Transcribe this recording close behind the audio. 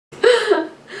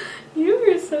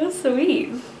so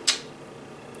sweet.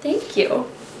 Thank you.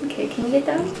 Okay, can you get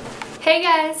down? Hey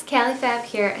guys, Callie Fab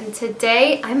here, and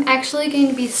today I'm actually going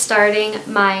to be starting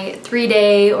my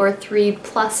 3-day or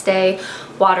 3+ day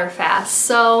water fast.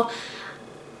 So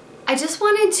I just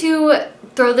wanted to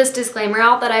throw this disclaimer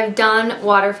out that I've done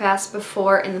water fast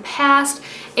before in the past,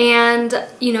 and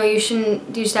you know, you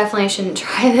definitely shouldn't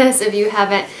try this if you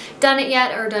haven't done it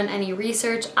yet or done any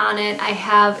research on it. I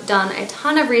have done a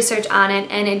ton of research on it,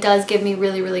 and it does give me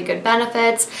really good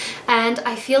benefits, and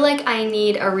I feel like I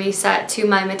need a reset to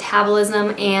my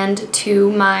metabolism and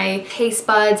to my taste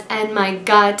buds and my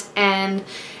gut and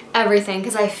everything,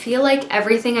 because I feel like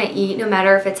everything I eat, no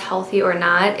matter if it's healthy or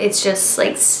not, it's just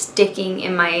like sticking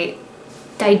in my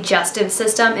digestive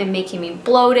system and making me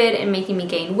bloated and making me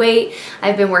gain weight.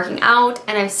 I've been working out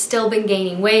and I've still been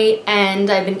gaining weight, and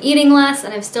I've been eating less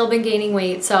and I've still been gaining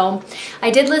weight. So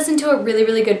I did listen to a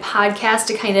really good podcast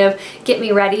to kind of get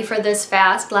me ready for this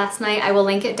fast last night. I will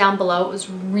link it down below. It was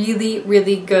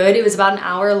really good. It was about an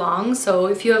hour long, so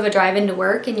if you have a drive into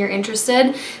work and you're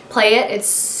interested, play it. It's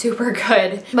super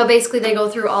good. But basically they go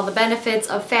through all the benefits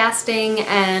of fasting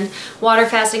and water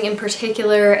fasting in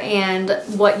particular, and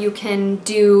what you can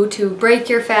do to break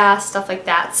your fast, stuff like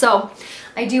that. So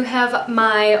I do have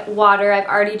my water. I've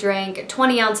already drank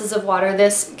 20 ounces of water.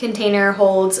 This container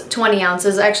holds 20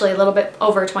 ounces, actually a little bit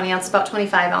over 20 ounces, about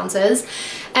 25 ounces.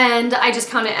 And I just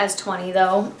count it as 20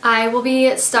 though. I will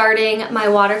be starting my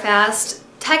water fast.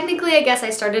 Technically, I guess I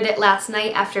started it last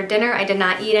night after dinner. I did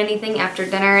not eat anything after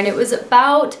dinner, and it was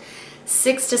about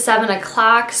 6 to 7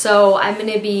 o'clock. So I'm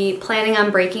going to be planning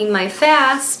on breaking my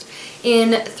fast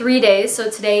in 3 days. So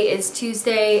today is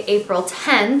Tuesday, April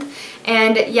 10th,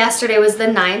 and yesterday was the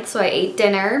 9th, so I ate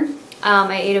dinner.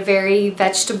 I ate a very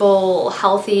vegetable,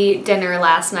 healthy dinner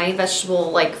last night, vegetable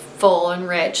like full and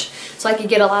rich, so I could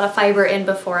get a lot of fiber in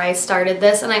before I started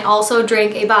this. And I also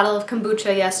drank a bottle of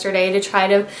kombucha yesterday to try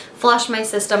to flush my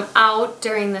system out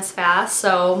during this fast.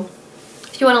 So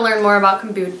if you want to learn more about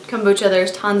kombucha,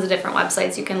 there's tons of different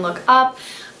websites you can look up.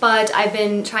 But I've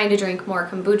been trying to drink more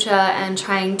kombucha and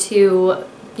trying to,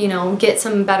 you know, get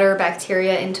some better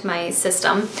bacteria into my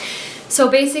system. So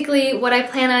basically what I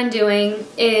plan on doing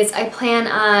is I plan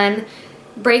on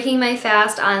breaking my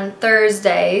fast on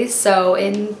Thursday, so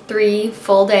in 3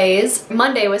 full days.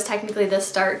 Monday was technically the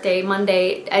start day.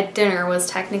 Monday at dinner was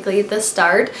technically the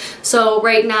start. So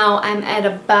right now I'm at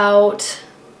about,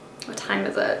 what time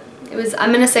is it?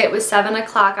 I'm gonna say it was 7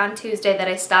 o'clock on Tuesday that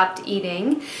I stopped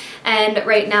eating, and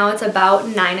right now it's about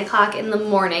 9 o'clock in the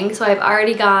morning, so I've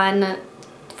already gone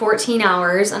 14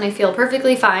 hours and I feel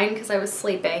perfectly fine because I was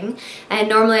sleeping. And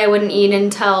normally I wouldn't eat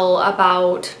until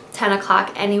about 10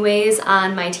 o'clock anyways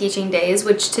on my teaching days,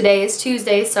 which today is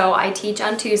Tuesday, so I teach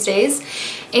on Tuesdays.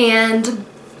 And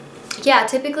yeah,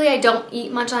 typically I don't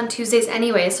eat much on Tuesdays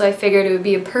anyway, so I figured it would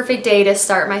be a perfect day to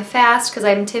start my fast because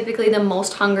I'm typically the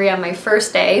most hungry on my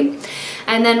first day.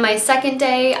 And then my second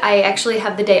day, I actually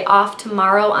have the day off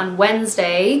tomorrow on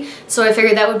Wednesday, so I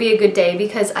figured that would be a good day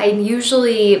because I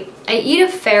eat a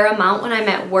fair amount when I'm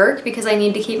at work because I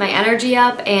need to keep my energy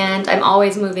up, and I'm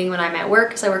always moving when I'm at work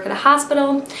because I work at a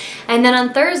hospital. And then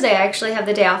on Thursday I actually have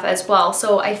the day off as well,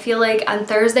 so I feel like on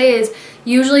Thursday is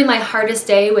usually my hardest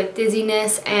day with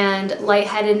dizziness and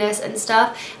lightheadedness and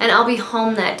stuff, and I'll be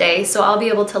home that day, so I'll be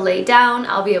able to lay down,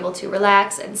 I'll be able to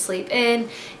relax and sleep in,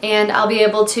 and I'll be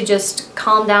able to just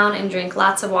calm down and drink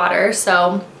lots of water.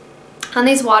 So on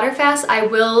these water fasts I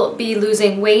will be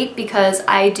losing weight because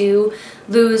I do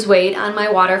lose weight on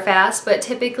my water fast, but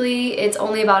typically it's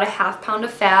only about a ½ pound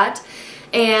of fat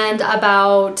and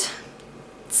about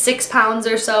 6 pounds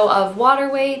or so of water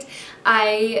weight.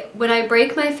 When I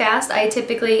break my fast, I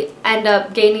typically end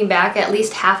up gaining back at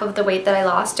least half of the weight that I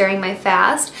lost during my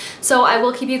fast. So I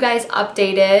will keep you guys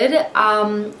updated.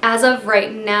 As of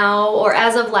right now, or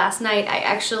as of last night, I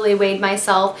actually weighed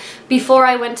myself before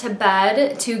I went to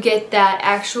bed to get that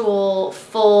actual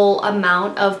full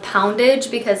amount of poundage,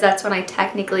 because that's when I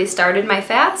technically started my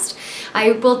fast.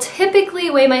 I will typically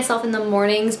weigh myself in the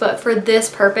mornings, but for this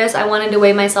purpose, I wanted to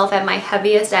weigh myself at my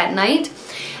heaviest at night.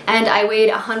 And I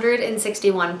weighed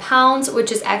 161 pounds,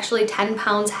 which is actually 10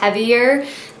 pounds heavier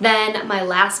than my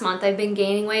last month. I've been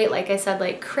gaining weight, like I said,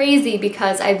 like crazy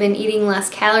because I've been eating less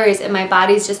calories and my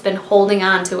body's just been holding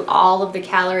on to all of the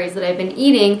calories that I've been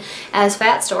eating as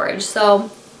fat storage. So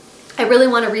I really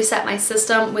want to reset my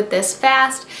system with this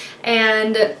fast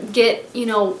and get, you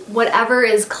know, whatever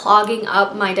is clogging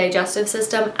up my digestive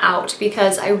system out,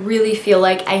 because I really feel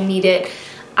like I need it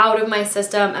out of my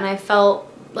system, and I felt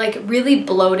like really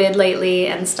bloated lately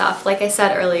and stuff, like I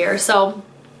said earlier. So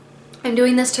I'm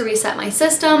doing this to reset my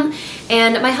system,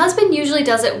 and my husband usually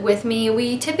does it with me.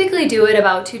 We typically do it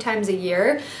about 2 times a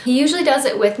year. He usually does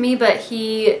it with me, but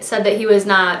he said that he was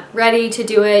not ready to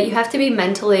do it. You have to be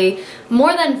mentally,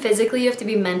 more than physically, you have to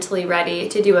be mentally ready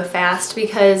to do a fast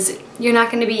because you're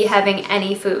not going to be having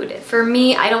any food. For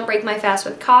me, I don't break my fast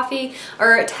with coffee,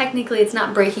 or technically it's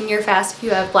not breaking your fast if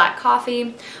you have black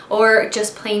coffee or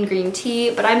just plain green tea,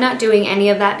 but I'm not doing any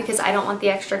of that because I don't want the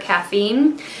extra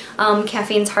caffeine.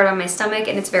 Caffeine's hard on my stomach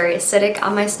and it's very acidic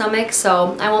on my stomach,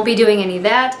 so I won't be doing any of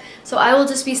that. So I will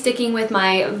just be sticking with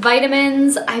my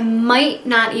vitamins. I might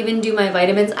not even do my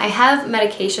vitamins. I have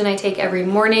medication I take every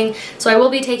morning, so I will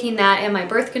be taking that and my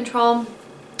birth control.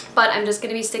 But I'm just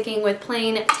going to be sticking with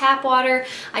plain tap water.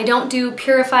 I don't do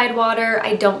purified water.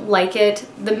 I don't like it.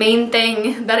 The main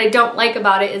thing that I don't like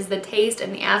about it is the taste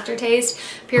and the aftertaste.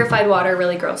 Purified water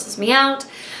really grosses me out.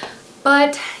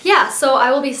 But yeah, so I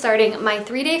will be starting my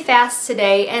 3-day fast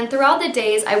today, and throughout the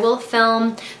days I will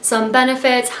film some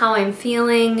benefits, how I'm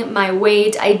feeling, my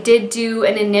weight. I did do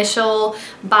an initial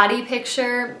body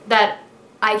picture that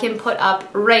I can put up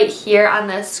right here on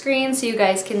the screen so you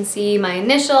guys can see my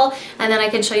initial, and then I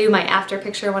can show you my after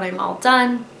picture when I'm all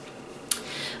done.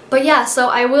 But yeah, so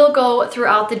I will go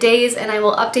throughout the days and I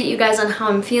will update you guys on how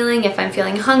I'm feeling, if I'm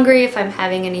feeling hungry, if I'm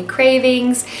having any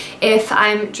cravings, if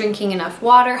I'm drinking enough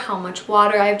water, how much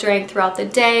water I've drank throughout the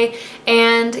day,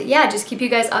 and yeah, just keep you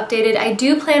guys updated. I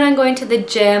do plan on going to the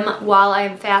gym while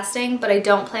I'm fasting, but I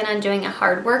don't plan on doing a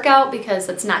hard workout because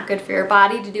it's not good for your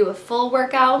body to do a full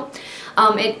workout.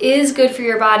 It is good for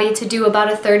your body to do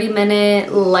about a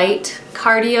 30-minute light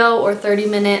cardio or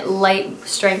 30-minute light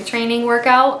strength training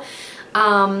workout.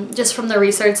 Just from the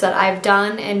research that I've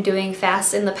done and doing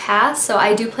fasts in the past. So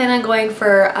I do plan on going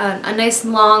for a nice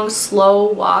long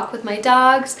slow walk with my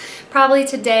dogs probably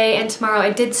today and tomorrow.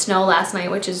 It did snow last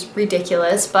night, which is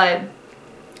ridiculous, but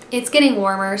it's getting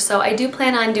warmer, so I do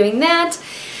plan on doing that.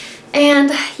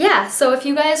 And yeah, so if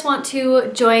you guys want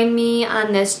to join me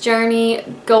on this journey,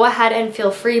 go ahead and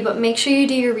feel free, but make sure you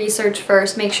do your research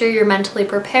first, make sure you're mentally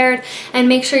prepared, and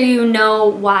make sure you know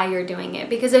why you're doing it.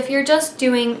 Because if you're just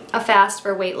doing a fast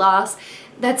for weight loss,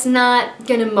 that's not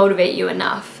gonna motivate you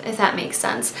enough, if that makes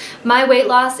sense. My weight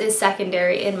loss is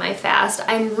secondary in my fast.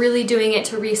 I'm really doing it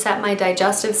to reset my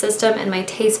digestive system and my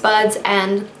taste buds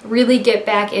and really get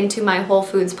back into my whole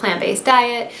foods plant-based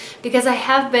diet, because I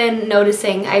have been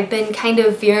noticing I've been kind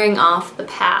of veering off the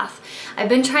path. I've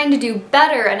been trying to do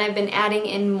better and I've been adding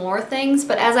in more things,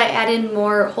 but as I add in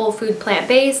more whole food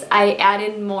plant-based, I add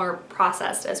in more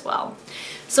processed as well.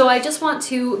 So I just want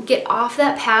to get off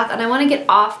that path, and I want to get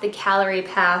off the calorie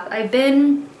path. I've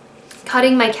been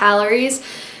cutting my calories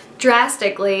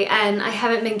drastically and I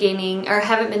haven't been gaining or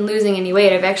haven't been losing any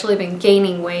weight. I've actually been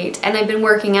gaining weight and I've been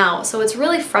working out. So it's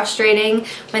really frustrating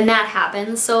when that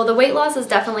happens. So the weight loss is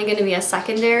definitely going to be a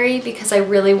secondary because I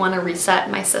really want to reset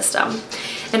my system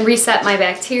and reset my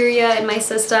bacteria in my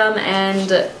system and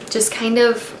just kind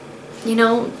of, you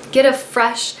know, get a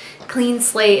fresh clean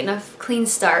slate and a clean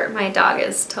start. My dog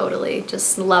is totally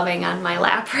just loving on my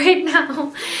lap right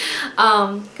now.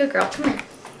 Good girl, come here,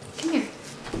 come here,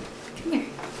 come here.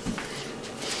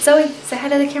 Zoe, say hi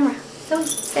to the camera. Zoe,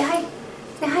 say hi,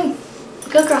 say hi.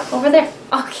 Good girl, over there.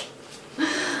 Okay,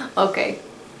 okay,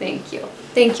 thank you.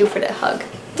 Thank you for the hug.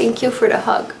 Thank you for the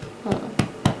hug. Oh.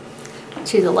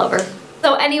 She's a lover.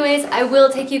 So anyways, I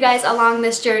will take you guys along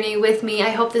this journey with me.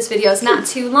 I hope this video is not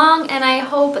too long, and I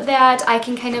hope that I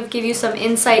can kind of give you some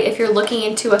insight if you're looking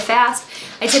into a fast.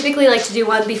 I typically like to do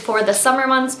one before the summer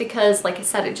months because, like I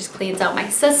said, it just cleans out my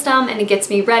system and it gets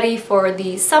me ready for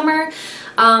the summer.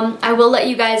 I will let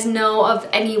you guys know of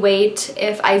any weight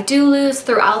if I do lose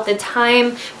throughout the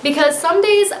time, because some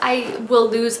days I will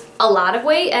lose a lot of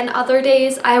weight and other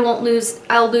days I won't lose,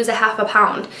 I'll lose a half a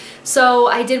pound. So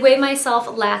I did weigh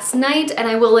myself last night and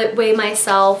I will weigh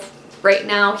myself right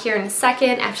now here in a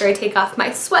second after I take off my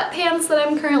sweatpants that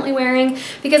I'm currently wearing,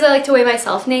 because I like to weigh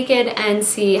myself naked and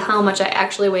see how much I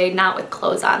actually weigh not with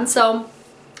clothes on. So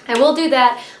I will do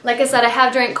that. Like I said, I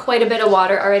have drank quite a bit of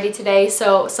water already today,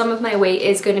 so some of my weight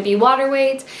is going to be water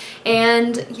weight.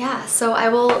 And yeah, so I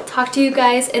will talk to you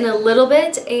guys in a little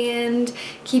bit and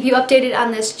keep you updated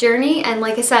on this journey. And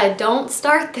like I said, don't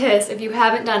start this if you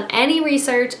haven't done any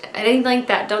research, anything like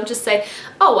that. Don't just say,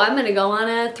 oh, I'm going to go on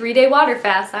a 3-day water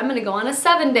fast. I'm going to go on a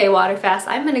 7-day water fast.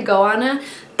 I'm going to go on a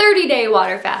 30-day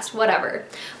water fast, whatever.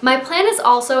 My plan is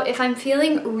also, if I'm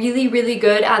feeling really, really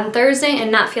good on Thursday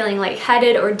and not feeling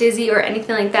lightheaded or dizzy or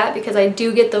anything like that, because I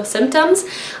do get those symptoms,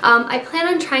 I plan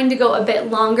on trying to go a bit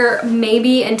longer,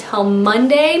 maybe until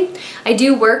Monday. I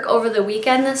do work over the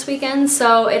weekend this weekend,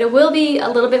 so it will be a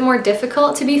little bit more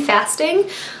difficult to be fasting.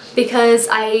 because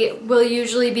I will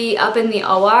usually be up in the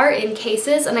OR in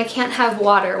cases and I can't have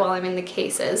water while I'm in the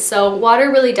cases. So water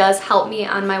really does help me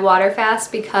on my water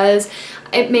fast because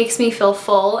it makes me feel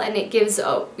full and it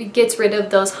gets rid of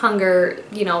those hunger,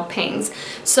 you know, pangs.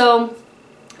 So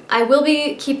I will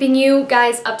be keeping you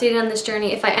guys updated on this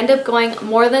journey. If I end up going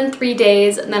more than 3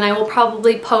 days, then I will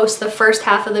probably post the first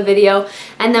half of the video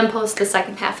and then post the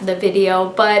second half of the video.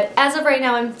 But as of right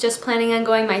now, I'm just planning on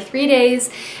going my 3 days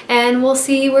and we'll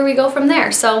see where we go from there.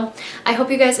 So I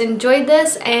hope you guys enjoyed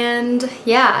this, and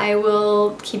yeah, I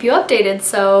will keep you updated.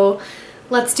 So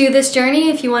let's do this journey.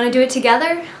 If you want to do it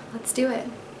together, let's do it.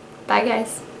 Bye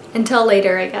guys. Until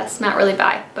later, I guess. Not really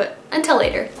bye, but until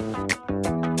later.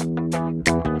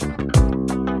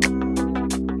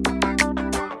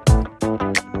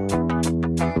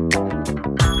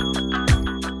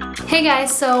 Hey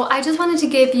guys, so I just wanted to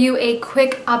give you a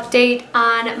quick update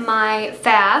on my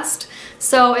fast.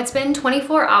 So it's been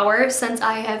 24 hours since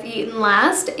I have eaten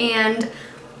last, and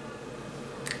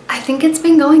I think it's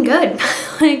been going good.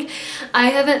 Like, I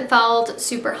haven't felt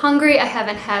super hungry. I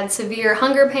haven't had severe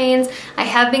hunger pains. I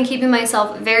have been keeping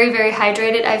myself very, very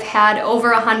hydrated. I've had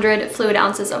over 100 fluid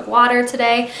ounces of water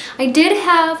today. I did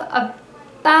have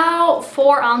about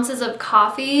 4 ounces of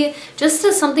coffee, just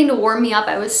as something to warm me up.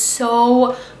 I was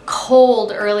so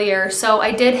cold earlier, so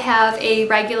I did have a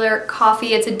regular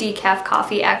coffee. It's a decaf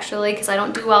coffee actually, because I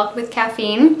don't do well with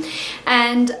caffeine,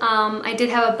 and I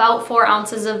did have about 4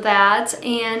 ounces of that,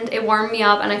 and it warmed me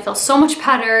up and I feel so much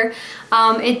better.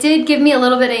 It did give me a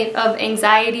little bit of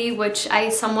anxiety, which I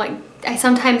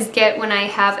sometimes get when I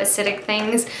have acidic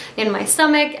things in my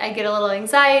stomach. I get a little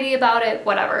anxiety about it,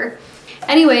 whatever.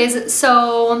 Anyways,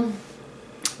 so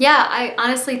yeah, I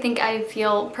honestly think I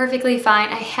feel perfectly fine.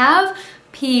 I have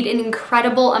peed an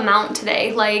incredible amount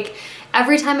today. Like,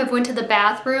 every time I've went to the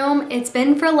bathroom, it's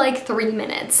been for like 3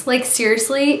 minutes. Like,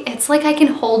 seriously, it's like I can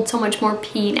hold so much more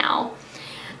pee now.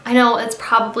 I know it's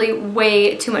probably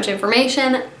way too much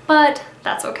information, but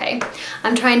that's okay.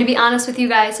 I'm trying to be honest with you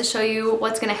guys to show you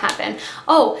what's gonna happen.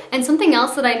 Oh, and something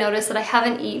else that I noticed that I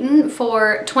haven't eaten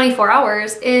for 24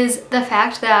 hours is the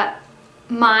fact that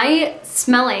my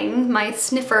smelling, my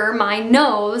sniffer, my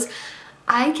nose,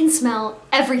 I can smell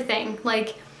everything.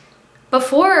 Like,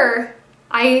 before,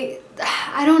 I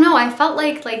don't know, I felt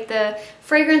like the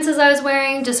fragrances I was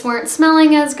wearing just weren't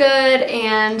smelling as good,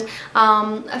 and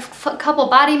a couple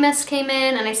body mists came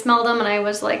in and I smelled them and I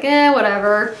was like,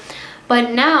 whatever.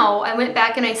 But now I went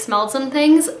back and I smelled some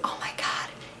things. Oh my God,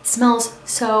 it smells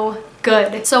so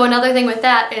good. So another thing with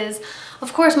that is,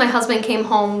 of course, my husband came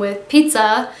home with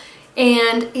pizza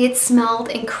and it smelled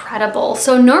incredible.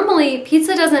 So normally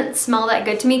pizza doesn't smell that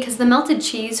good to me because the melted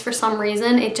cheese, for some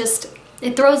reason, it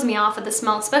throws me off with the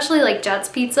smell, especially like Jet's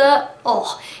pizza.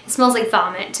 Oh, it smells like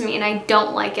vomit to me and I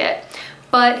don't like it.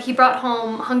 But he brought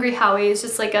home Hungry Howie's,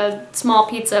 just like a small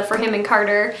pizza for him and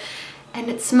Carter, and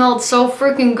it smelled so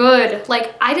freaking good.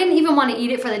 Like, I didn't even want to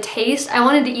eat it for the taste. I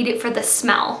wanted to eat it for the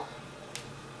smell.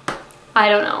 I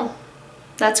don't know.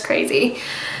 That's crazy.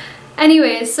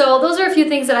 Anyways, so those are a few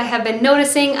things that I have been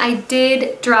noticing. I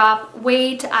did drop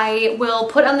weight. I will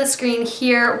put on the screen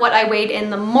here what I weighed in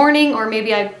the morning, or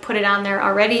maybe I put it on there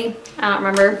already. I don't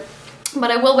remember. But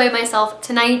I will weigh myself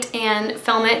tonight and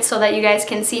film it so that you guys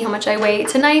can see how much I weigh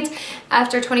tonight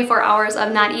after 24 hours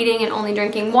of not eating and only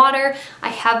drinking water. I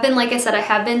have been, like I said, I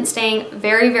have been staying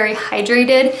very, very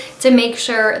hydrated to make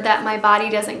sure that my body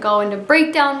doesn't go into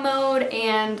breakdown mode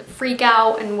and freak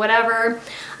out and whatever.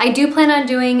 I do plan on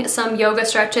doing some yoga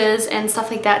stretches and stuff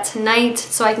like that tonight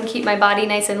so I can keep my body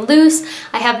nice and loose.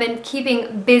 I have been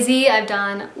keeping busy. I've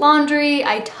done laundry.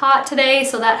 I taught today,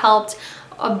 so that helped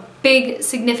a big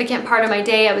significant part of my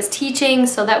day. I was teaching,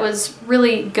 so that was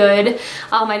really good.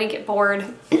 I didn't get bored.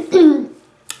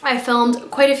 I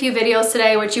filmed quite a few videos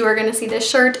today, which you are going to see this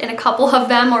shirt in a couple of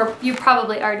them, or you've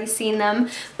probably already seen them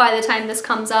by the time this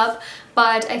comes up.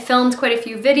 But I filmed quite a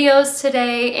few videos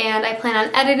today, and I plan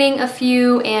on editing a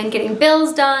few and getting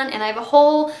bills done, and I have a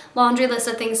whole laundry list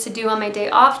of things to do on my day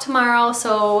off tomorrow,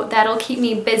 so that'll keep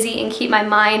me busy and keep my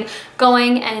mind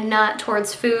going and not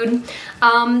towards food.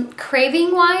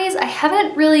 Craving wise, I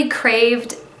haven't really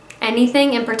craved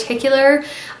anything in particular.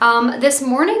 This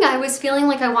morning I was feeling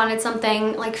like I wanted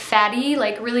something like fatty,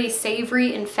 like really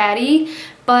savory and fatty,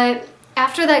 but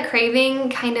after that craving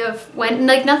kind of went,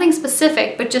 like nothing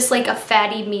specific, but just like a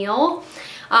fatty meal.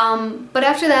 But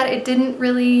after that it didn't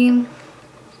really,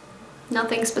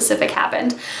 nothing specific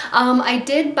happened. I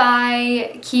did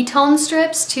buy ketone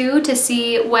strips too to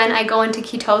see when I go into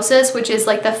ketosis, which is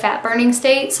like the fat burning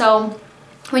state. So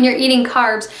when you're eating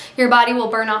carbs, your body will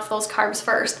burn off those carbs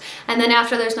first. And then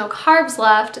after there's no carbs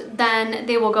left, then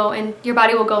they will go in, your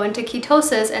body will go into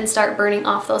ketosis and start burning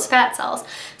off those fat cells.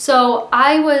 So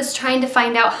I was trying to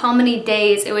find out how many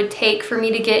days it would take for me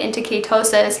to get into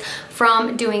ketosis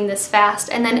from doing this fast.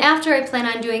 And then after, I plan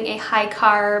on doing a high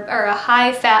carb or a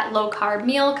high fat, low carb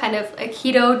meal, kind of a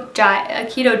keto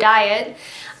diet.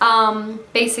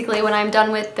 Basically when I'm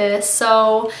done with this,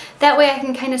 so that way I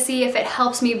can kind of see if it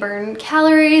helps me burn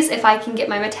calories, if I can get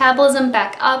my metabolism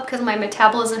back up, because my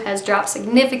metabolism has dropped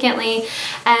significantly,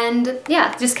 and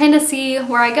yeah, just kind of see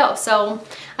where I go. So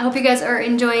I hope you guys are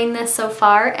enjoying this so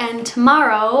far, and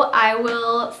tomorrow I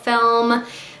will film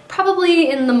probably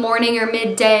in the morning or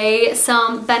midday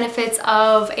some benefits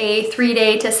of a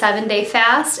 3-day to 7-day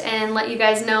fast and let you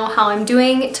guys know how I'm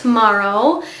doing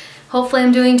tomorrow. Hopefully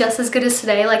I'm doing just as good as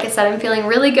today. Like I said, I'm feeling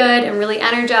really good and really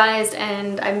energized,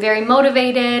 and I'm very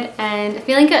motivated and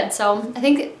feeling good. So I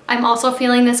think I'm also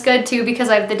feeling this good too because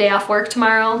I have the day off work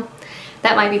tomorrow.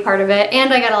 That might be part of it.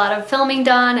 And I got a lot of filming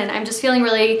done, and I'm just feeling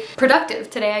really productive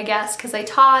today, I guess, because I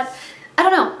taught. I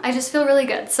don't know, I just feel really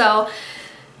good. So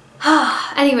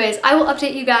anyways, I will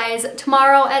update you guys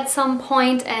tomorrow at some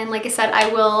point, and like I said,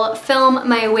 I will film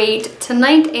my weight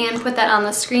tonight and put that on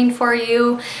the screen for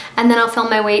you, and then I'll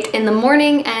film my weight in the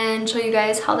morning and show you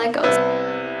guys how that goes.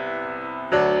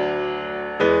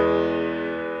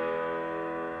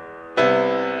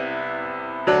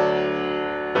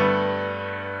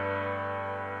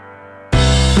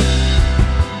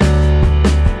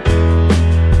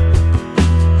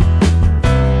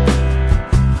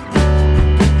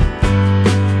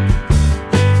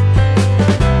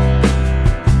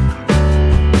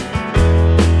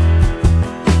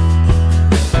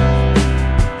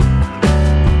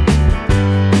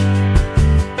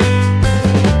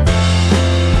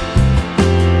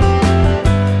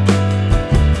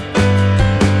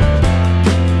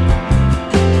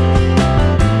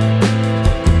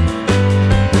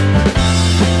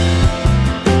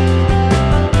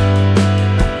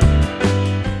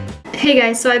 Hey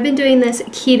guys, so I've been doing this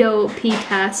keto pee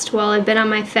test while I've been on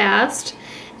my fast,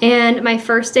 and my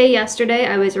first day yesterday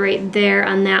I was right there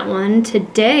on that one.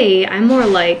 Today I'm more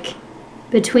like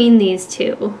between these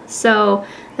two, so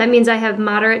that means I have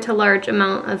moderate to large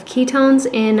amount of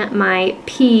ketones in my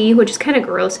pee, which is kind of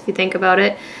gross if you think about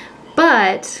it,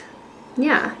 but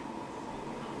yeah,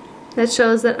 that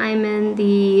shows that I'm in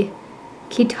the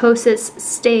ketosis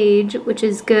stage, which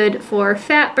is good for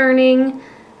fat burning,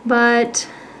 but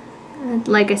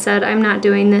like I said, I'm not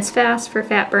doing this fast for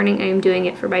fat burning. I am doing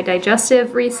it for my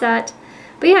digestive reset.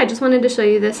 But yeah, I just wanted to show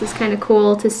you this. Is kind of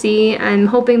cool to see. I'm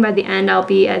hoping by the end I'll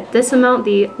be at this amount,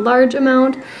 the large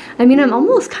amount. I mean, I'm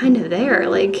almost kind of there.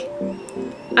 Like,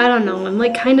 I don't know. I'm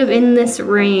like kind of in this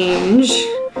range.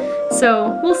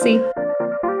 So we'll see.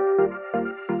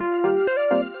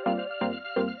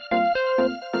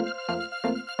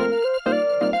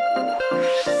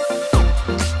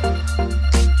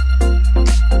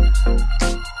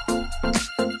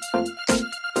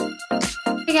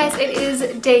 Hey guys, it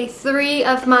is day 3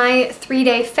 of my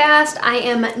 3-day fast. I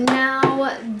am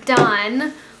now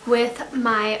done with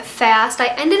my fast. I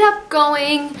ended up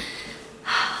going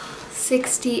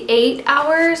 68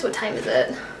 hours. What time is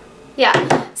it?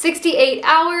 Yeah, 68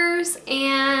 hours,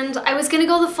 and I was gonna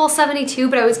go the full 72,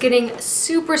 but I was getting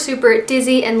super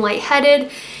dizzy and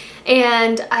lightheaded,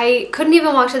 and I couldn't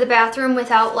even walk to the bathroom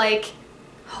without like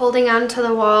holding on to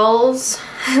the walls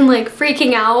and like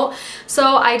freaking out.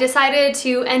 So I decided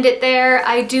to end it there.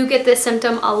 I do get this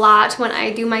symptom a lot when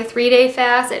I do my 3-day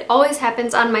fast. It always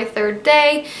happens on my 3rd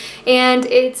day, and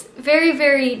it's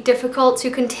very difficult to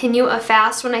continue a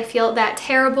fast when I feel that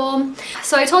terrible.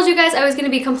 So I told you guys I was going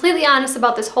to be completely honest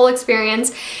about this whole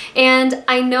experience, and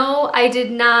I know I did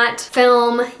not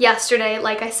film yesterday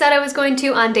like I said I was going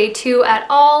to on day 2 at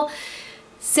all,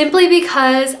 simply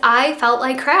because I felt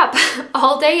like crap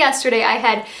all day yesterday. I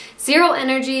had zero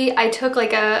energy. I took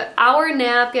like a hour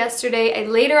nap yesterday. I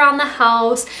laid around the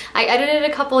house. I edited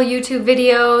a couple YouTube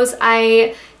videos.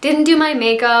 I didn't do my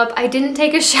makeup. I didn't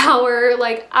take a shower.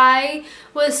 Like, I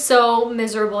was so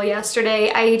miserable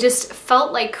yesterday. I just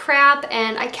felt like crap,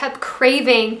 and I kept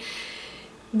craving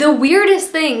the weirdest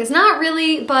things. Not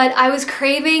really, but I was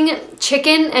craving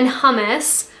chicken and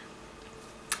hummus.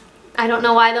 I don't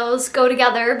know why those go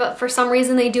together, but for some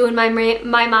reason they do in my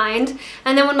mind.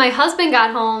 And then when my husband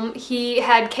got home, he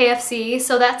had KFC,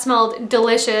 so that smelled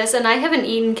delicious, and I haven't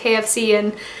eaten KFC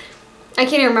in, I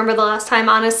can't even remember the last time,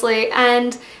 honestly,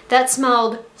 and that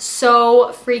smelled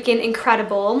so freaking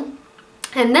incredible.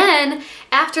 And then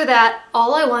after that,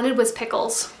 all I wanted was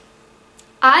pickles.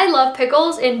 I love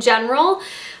pickles in general,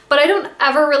 but I don't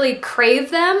ever really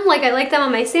crave them. Like, I like them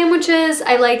on my sandwiches,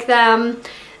 I like them,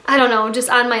 I don't know, just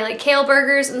on my like kale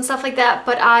burgers and stuff like that,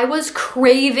 but I was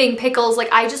craving pickles.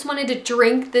 Like, I just wanted to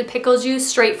drink the pickle juice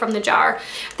straight from the jar.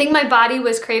 I think my body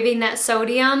was craving that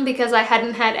sodium because I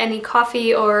hadn't had any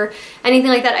coffee or anything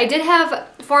like that. I did have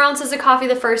 4 ounces of coffee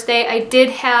the first day. I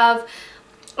did have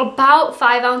about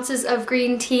 5 ounces of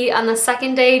green tea on the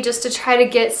second day just to try to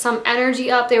get some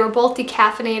energy up. They were both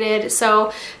decaffeinated,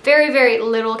 so very, very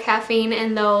little caffeine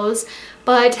in those.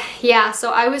 But yeah,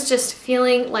 so I was just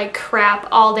feeling like crap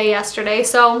all day yesterday.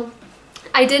 So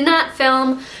I did not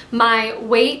film my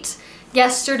weight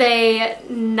yesterday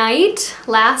night,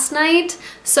 last night.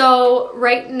 So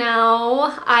right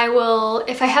now I will,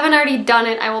 if I haven't already done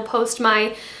it, I will post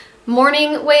my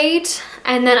morning weight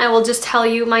and then I will just tell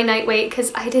you my night weight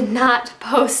because I did not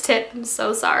post it. I'm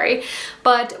so sorry.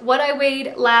 But what I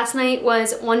weighed last night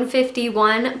was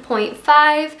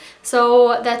 151.5.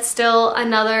 So that's still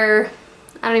another,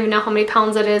 I don't even know how many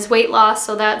pounds it is, weight loss.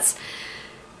 So that's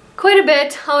quite a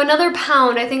bit. Oh, another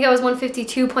pound. I think I was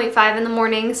 152.5 in the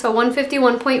morning. So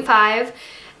 151.5.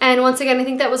 And once again, I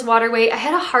think that was water weight. I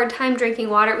had a hard time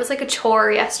drinking water. It was like a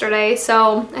chore yesterday.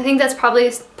 So I think that's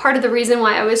probably part of the reason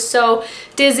why I was so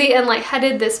dizzy and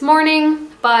lightheaded this morning.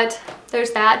 But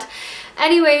there's that.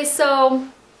 Anyway, so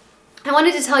I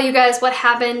wanted to tell you guys what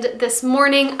happened this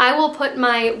morning. I will put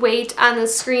my weight on the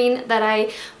screen that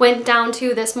I went down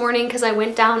to this morning because I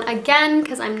went down again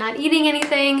because I'm not eating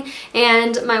anything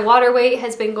and my water weight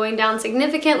has been going down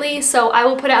significantly. So I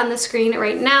will put it on the screen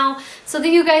right now so that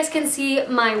you guys can see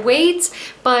my weight.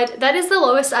 But that is the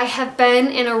lowest I have been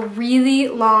in a really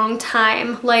long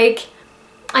time.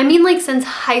 I mean like since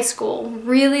high school,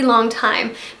 really long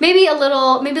time. Maybe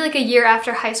like a year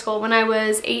after high school when I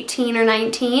was 18 or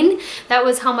 19. That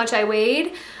was how much I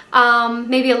weighed.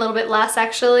 Maybe a little bit less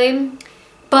actually.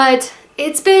 But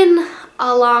it's been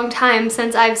a long time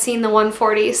since I've seen the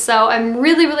 140, so I'm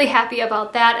really, really happy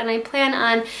about that, and I plan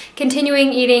on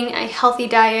continuing eating a healthy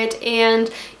diet and,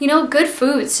 you know, good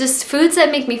foods, just foods that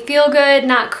make me feel good,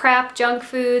 not crap junk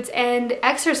foods, and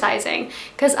exercising,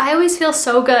 because I always feel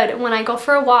so good when I go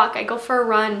for a walk, I go for a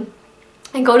run,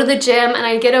 I go to the gym, and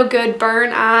I get a good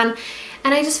burn on,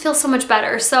 and I just feel so much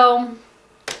better. So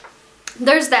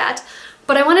there's that.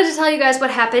 But I wanted to tell you guys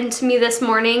what happened to me this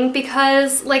morning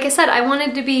because, like I said, I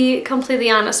wanted to be completely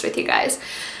honest with you guys.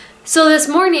 So this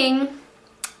morning,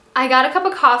 I got a cup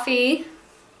of coffee,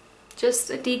 just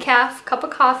a decaf cup of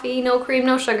coffee, no cream,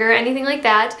 no sugar, anything like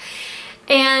that.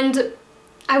 And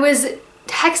I was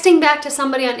texting back to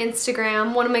somebody on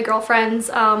Instagram, one of my girlfriends,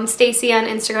 Stacy on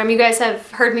Instagram. You guys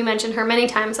have heard me mention her many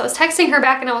times. I was texting her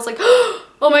back and I was like, oh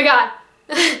my God.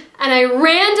 And I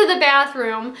ran to the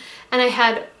bathroom and I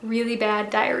had really bad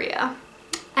diarrhea.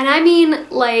 And I mean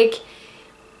like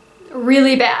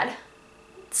really bad.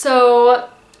 So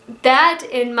that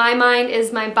in my mind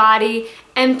is my body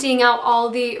emptying out all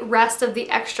the rest of the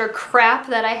extra crap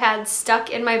that I had stuck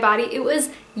in my body. It was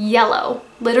yellow,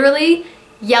 literally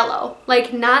yellow,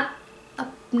 like not a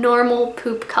normal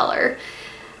poop color.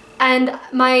 And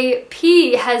my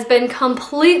pee has been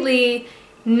completely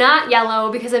not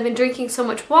yellow because I've been drinking so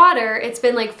much water. It's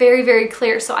been like very, very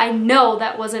clear. So I know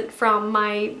that wasn't from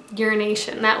my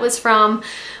urination. That was from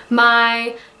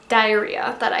my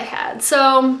diarrhea that I had.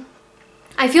 So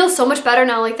I feel so much better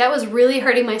now. Like, that was really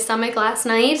hurting my stomach last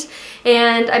night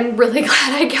and I'm really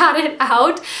glad I got it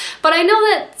out. But I know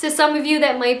that to some of you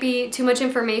that might be too much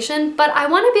information, but I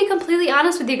want to be completely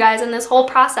honest with you guys in this whole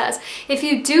process. If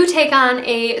you do take on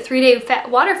a 3-day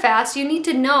water fast, you need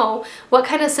to know what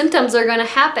kind of symptoms are going to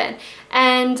happen.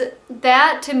 And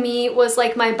that to me was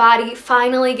like my body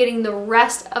finally getting the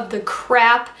rest of the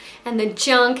crap and the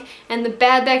junk and the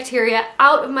bad bacteria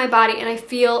out of my body, and I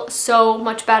feel so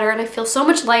much better and I feel so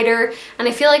much lighter and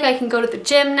I feel like I can go to the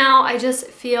gym now. I just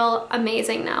feel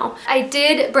amazing now. I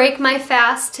did break my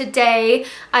fast today.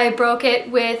 I broke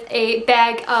it with a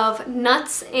bag of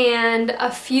nuts and a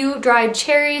few dried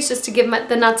cherries just to give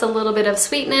the nuts a little bit of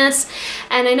sweetness.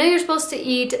 And I know you're supposed to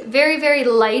eat very, very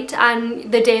light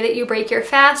on the day that you break your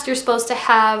fast. You're supposed to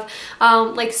have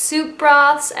like soup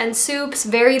broths and soups,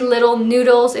 very little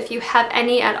noodles if you have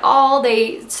any at all.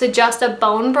 They suggest a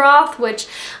bone broth, which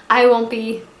I won't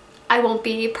be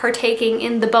partaking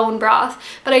in the bone broth,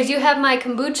 but I do have my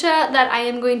kombucha that I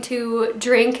am going to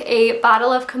drink a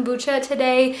bottle of kombucha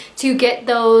today to get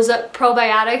those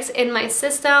probiotics in my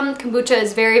system. Kombucha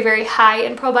is very, very high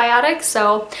in probiotics,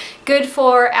 so good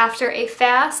for after a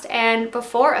fast and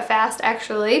before a fast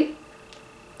actually.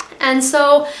 And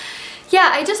so yeah,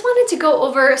 I just wanted to go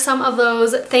over some of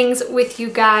those things with you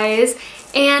guys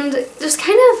and just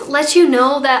kind of let you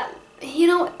know that you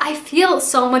know, I feel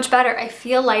so much better. I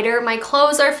feel lighter. My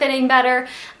clothes are fitting better.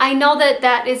 I know that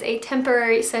that is a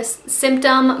temporary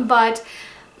symptom, but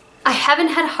I haven't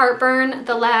had heartburn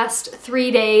the last 3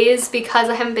 days because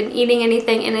I haven't been eating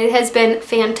anything, and it has been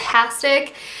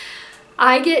fantastic.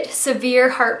 I get severe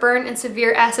heartburn and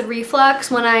severe acid reflux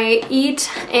when I eat,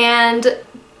 and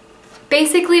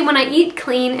basically when I eat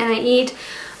clean and I eat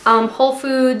whole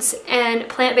foods and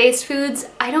plant-based foods,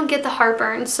 I don't get the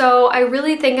heartburn. So I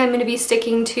really think I'm going to be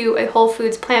sticking to a whole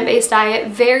foods plant-based diet.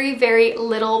 Very, very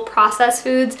little processed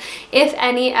foods, if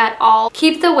any at all.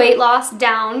 Keep the weight loss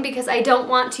down because I don't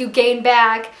want to gain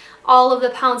back all of the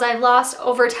pounds. I've lost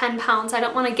over 10 pounds. I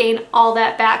don't want to gain all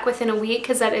that back within a week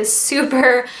because that is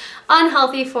super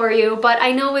unhealthy for you. But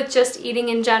I know with just eating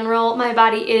in general, my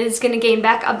body is going to gain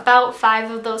back about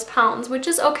 5 of those pounds, which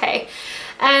is okay.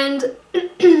 And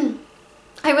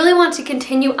I really want to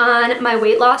continue on my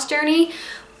weight loss journey,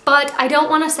 but I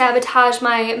don't want to sabotage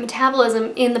my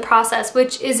metabolism in the process,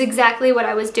 which is exactly what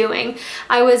I was doing.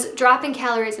 I was dropping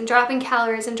calories and dropping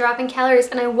calories and dropping calories,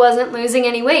 and I wasn't losing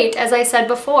any weight, as I said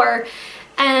before.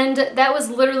 And that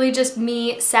was literally just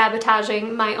me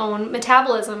sabotaging my own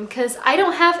metabolism, because I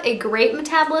don't have a great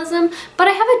metabolism, but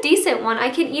I have a decent one. I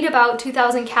can eat about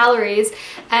 2,000 calories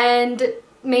and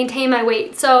maintain my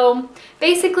weight. So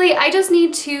basically I just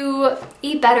need to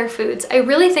eat better foods. I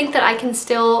really think that I can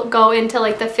still go into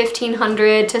like the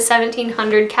 1,500 to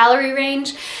 1,700 calorie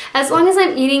range as long as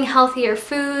I'm eating healthier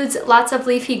foods, lots of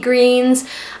leafy greens,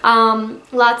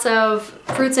 lots of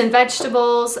fruits and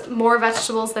vegetables, more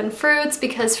vegetables than fruits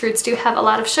because fruits do have a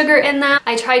lot of sugar in them.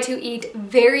 I try to eat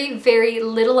very, very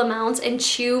little amounts and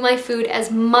chew my food as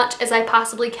much as I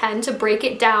possibly can to break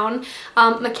it down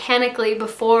mechanically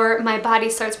before my body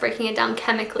starts breaking it down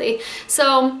chemically.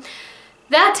 So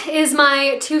that is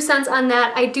my 2 cents on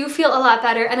that. I do feel a lot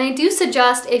better, and I do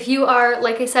suggest if you are,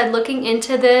 like I said, looking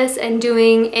into this and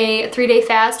doing a 3-day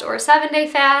fast or a 7-day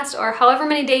fast or however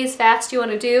many days fast you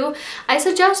want to do, I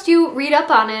suggest you read up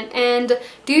on it and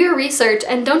do your research,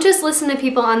 and don't just listen to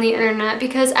people on the internet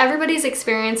because everybody's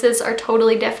experiences are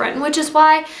totally different, which is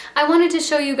why I wanted to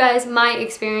show you guys my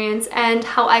experience and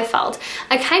how I felt.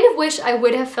 I kind of wish I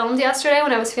would have filmed yesterday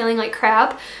when I was feeling like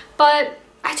crap, but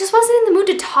I just wasn't in the mood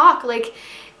to talk. Like,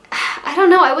 I don't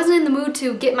know, I wasn't in the mood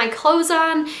to get my clothes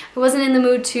on, I wasn't in the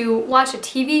mood to watch a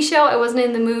TV show, I wasn't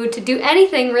in the mood to do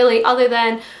anything really other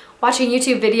than watching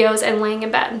YouTube videos and laying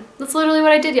in bed. That's literally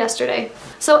what I did yesterday.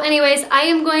 So anyways, I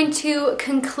am going to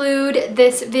conclude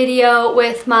this video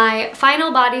with my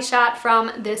final body shot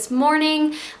from this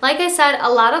morning. Like I said,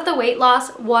 a lot of the weight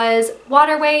loss was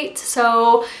water weight,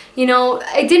 so you know,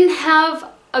 I didn't have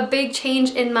a big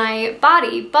change in my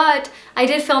body, but I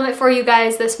did film it for you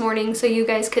guys this morning so you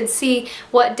guys could see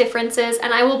what differences,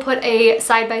 and I will put a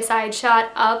side-by-side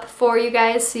shot up for you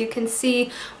guys so you can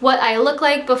see what I look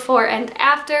like before and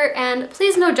after. And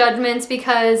please no judgments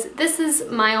because this is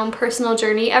my own personal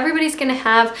journey. Everybody's gonna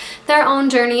have their own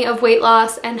journey of weight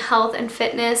loss and health and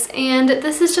fitness, and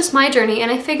this is just my journey,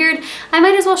 and I figured I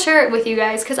might as well share it with you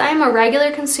guys because I'm a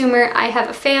regular consumer. I have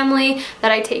a family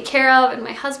that I take care of and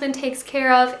my husband takes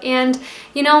care of, and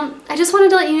you know, I just wanted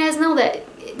to let you guys know that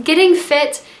getting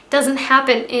fit doesn't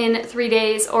happen in 3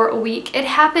 days or a week. It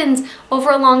happens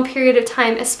over a long period of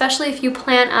time, especially if you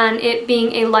plan on it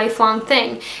being a lifelong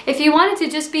thing. If you want it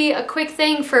to just be a quick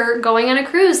thing for going on a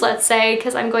cruise, let's say,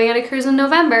 because I'm going on a cruise in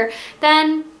November,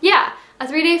 then yeah, a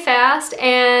 3-day fast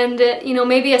and, you know,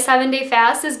 maybe a 7-day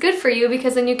fast is good for you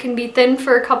because then you can be thin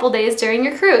for a couple days during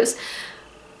your cruise.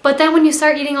 But then when you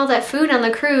start eating all that food on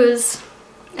the cruise,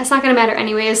 it's not gonna matter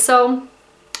anyways. So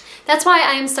that's why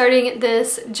I am starting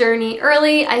this journey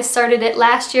early. I started it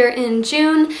last year in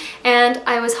June, and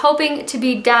I was hoping to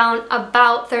be down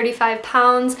about 35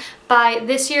 pounds by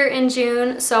this year in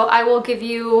June, so I will give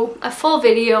you a full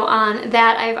video on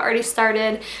that. I've already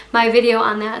started my video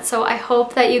on that, so I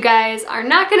hope that you guys are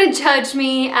not gonna judge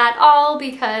me at all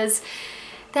because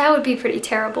that would be pretty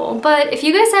terrible. But if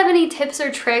you guys have any tips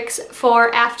or tricks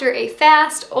for after a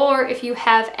fast, or if you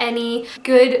have any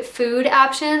good food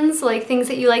options, like things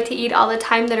that you like to eat all the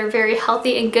time that are very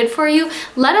healthy and good for you,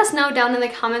 let us know down in the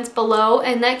comments below,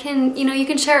 and that can, you know, you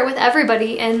can share it with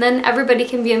everybody and then everybody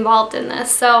can be involved in this.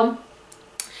 So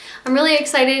I'm really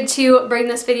excited to bring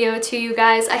this video to you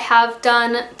guys. I have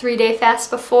done 3-day fasts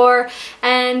before,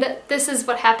 and this is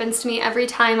what happens to me every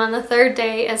time on the 3rd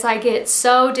day as I get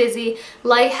so dizzy,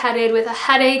 lightheaded with a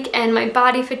headache, and my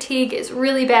body fatigue is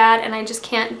really bad and I just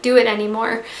can't do it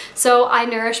anymore. So I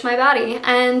nourish my body,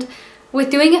 and with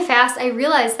doing a fast, I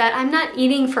realized that I'm not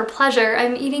eating for pleasure,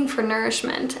 I'm eating for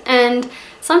nourishment. And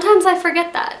sometimes I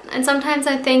forget that. And sometimes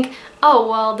I think, oh,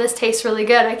 well, this tastes really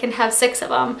good, I can have 6 of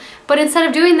them. But instead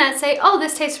of doing that, say, oh,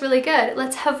 this tastes really good,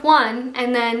 let's have 1,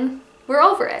 and then we're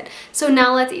over it. So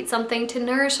now let's eat something to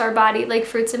nourish our body, like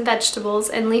fruits and vegetables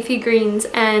and leafy greens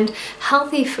and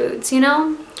healthy foods, you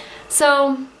know?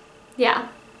 So yeah,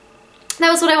 that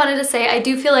was what I wanted to say. I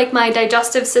do feel like my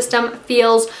digestive system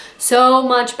feels so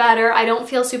much better. I don't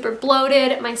feel super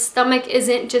bloated. My stomach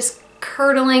isn't just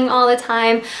curdling all the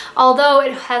time, although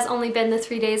it has only been the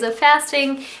 3 days of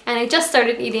fasting and I just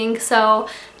started eating, so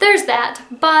there's that.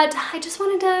 But I just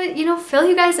wanted to, you know, fill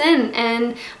you guys in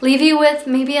and leave you with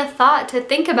maybe a thought to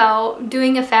think about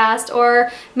doing a fast,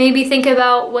 or maybe think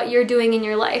about what you're doing in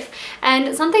your life.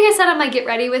 And something I said on my Get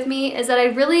Ready With Me is that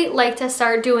I'd really like to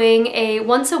start doing a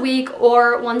once a week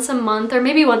or once a month or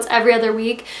maybe once every other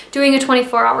week doing a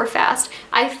 24-hour fast.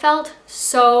 I felt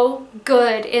so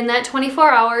good in that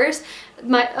 24 hours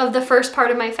of the first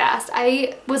part of my fast.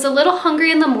 I was a little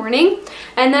hungry in the morning,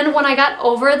 and then when I got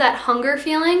over that hunger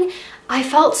feeling, I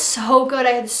felt so good. I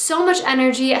had so much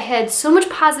energy, I had so much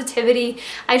positivity,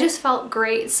 I just felt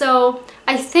great. So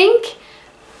I think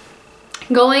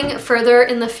going further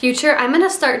in the future, I'm gonna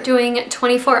start doing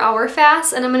 24-hour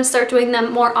fasts, and I'm gonna start doing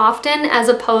them more often as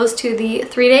opposed to the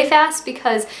 3-day fast,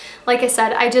 because like I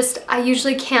said, I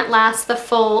usually can't last the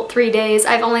full 3 days.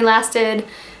 I've only lasted,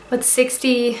 what,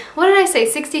 60, what did I say,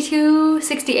 62,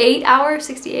 68 hours?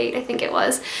 68, I think it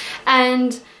was.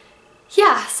 And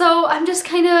yeah, so I'm just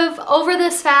kind of over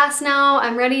this fast now.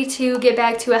 I'm ready to get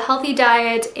back to a healthy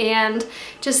diet and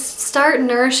just start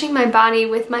nourishing my body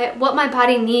with what my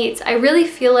body needs. I really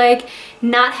feel like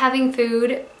not having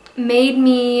food made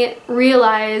me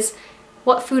realize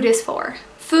what food is for.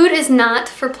 Food is not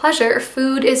for pleasure,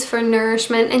 food is for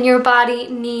nourishment, and your body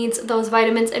needs those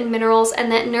vitamins and minerals and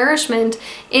that nourishment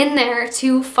in there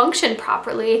to function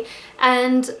properly.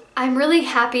 And I'm really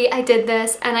happy I did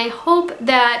this, and I hope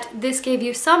that this gave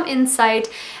you some insight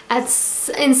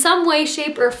in some way,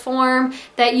 shape, or form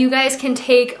that you guys can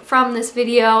take from this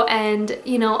video and,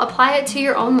 you know, apply it to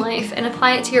your own life and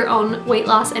apply it to your own weight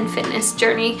loss and fitness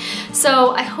journey.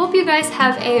 So I hope you guys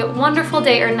have a wonderful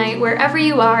day or night wherever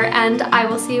you are, and I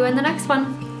will see you in the next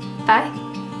one. Bye.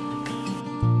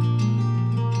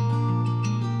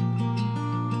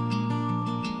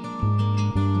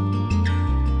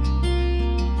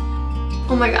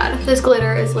 Oh my god, this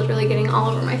glitter is literally getting all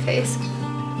over my face.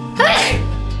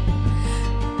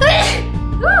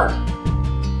 Woo!